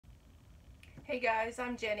Hey guys,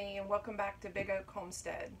 I'm Jenny and welcome back to Big Oak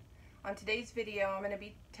Homestead. On today's video, I'm going to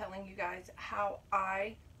be telling you guys how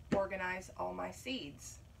I organize all my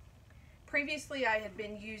seeds. Previously, I had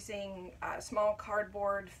been using small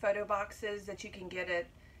cardboard photo boxes that you can get at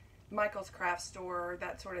Michael's Craft Store,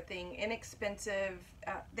 that sort of thing. Inexpensive.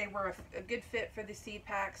 They were a good fit for the seed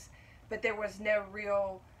packs, but there was no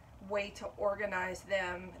real way to organize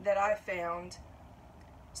them that I found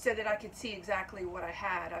so that I could see exactly what I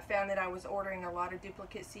had. I found that I was ordering a lot of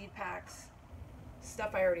duplicate seed packs,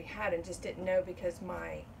 stuff I already had and just didn't know because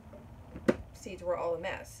my seeds were all a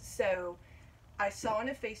mess. So I saw in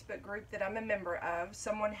a Facebook group that I'm a member of,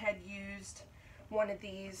 someone had used one of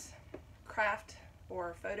these craft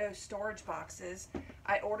or photo storage boxes.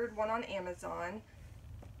 I ordered one on Amazon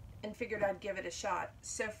and figured I'd give it a shot.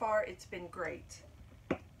 So far it's been great.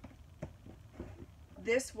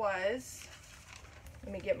 This was,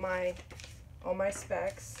 let me get all my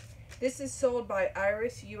specs. This is sold by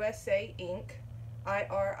Iris USA Inc.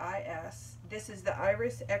 IRIS. This is the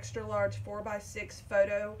Iris Extra Large 4x6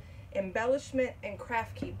 Photo Embellishment and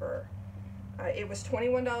Craft Keeper. It was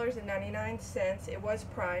 $21.99. It was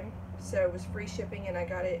Prime, so it was free shipping and I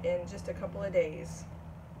got it in just a couple of days.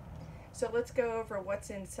 So let's go over what's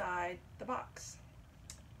inside the box.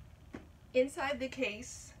 Inside the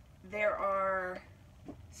case, there are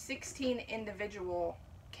 16 individual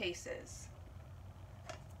cases.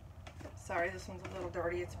 Sorry, this one's a little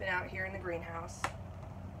dirty. It's been out here in the greenhouse.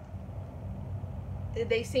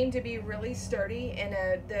 They seem to be really sturdy, and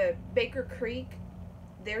the Baker Creek,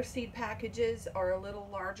 their seed packages are a little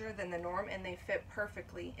larger than the norm and they fit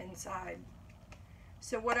perfectly inside.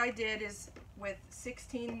 So what I did is with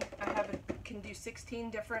 16, can do 16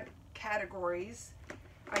 different categories.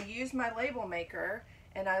 I used my label maker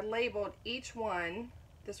and I labeled each one.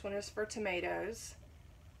 This one is for tomatoes,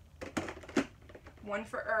 one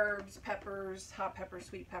for herbs, peppers, hot peppers,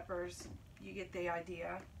 sweet peppers. You get the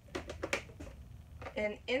idea.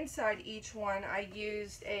 And inside each one I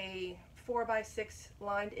used a 4x6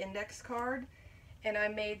 lined index card and I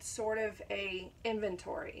made sort of a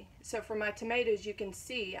inventory. So for my tomatoes, you can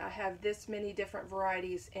see I have this many different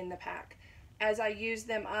varieties in the pack. As I use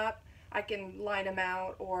them up, I can line them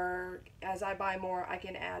out, or as I buy more, I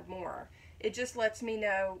can add more. It just lets me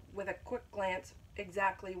know with a quick glance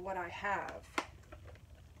exactly what I have.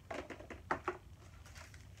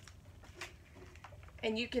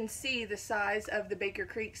 And you can see the size of the Baker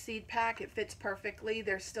Creek seed pack. It fits perfectly.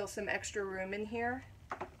 There's still some extra room in here.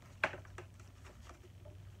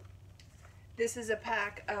 This is a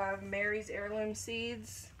pack of Mary's Heirloom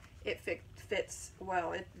seeds. It fits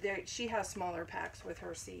well. She has smaller packs with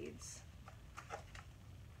her seeds.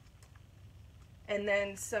 And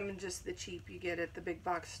then some just the cheap you get at the big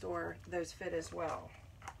box store, those fit as well.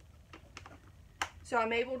 So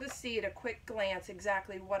I'm able to see at a quick glance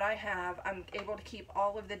exactly what I have. I'm able to keep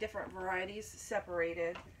all of the different varieties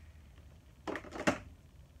separated.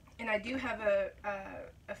 And I do have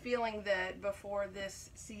a feeling that before this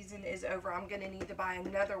season is over, I'm going to need to buy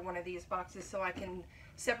another one of these boxes so I can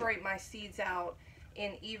separate my seeds out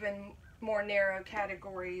in even more narrow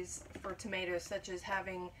categories for tomatoes, such as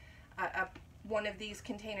having one of these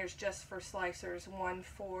containers just for slicers, one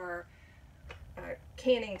for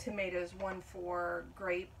canning tomatoes, one for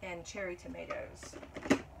grape and cherry tomatoes.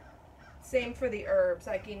 Same for the herbs.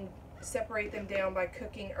 I can separate them down by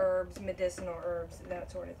cooking herbs, medicinal herbs,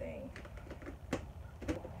 that sort of thing.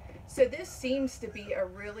 So this seems to be a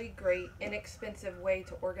really great, inexpensive way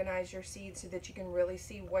to organize your seeds so that you can really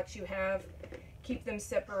see what you have, keep them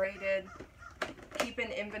separated, keep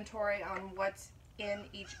an inventory on what's in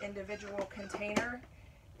each individual container.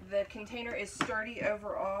 The container is sturdy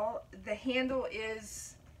overall. The handle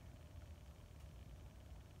is,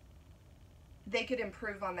 they could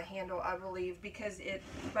improve on the handle, I believe, because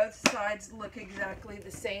both sides look exactly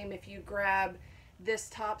the same. If you grab this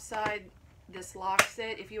top side, this locks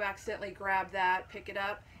it. If you accidentally grab that, pick it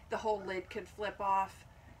up, the whole lid could flip off,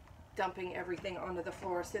 dumping everything onto the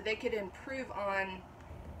floor. So they could improve on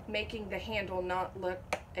making the handle not look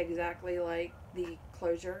exactly like the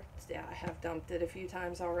closure. Yeah, I have dumped it a few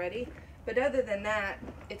times already. But other than that,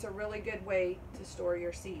 it's a really good way to store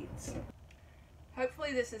your seeds.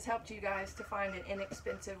 Hopefully this has helped you guys to find an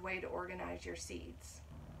inexpensive way to organize your seeds.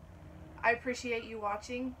 I appreciate you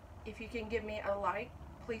watching. If you can give me a like,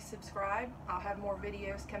 please subscribe. I'll have more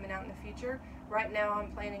videos coming out in the future. Right now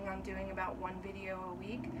I'm planning on doing about one video a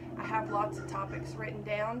week. I have lots of topics written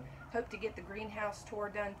down. Hope to get the greenhouse tour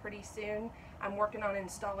done pretty soon. I'm working on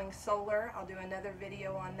installing solar. I'll do another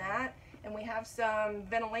video on that. And we have some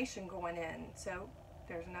ventilation going in. So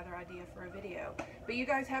there's another idea for a video. But you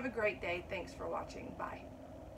guys have a great day. Thanks for watching. Bye.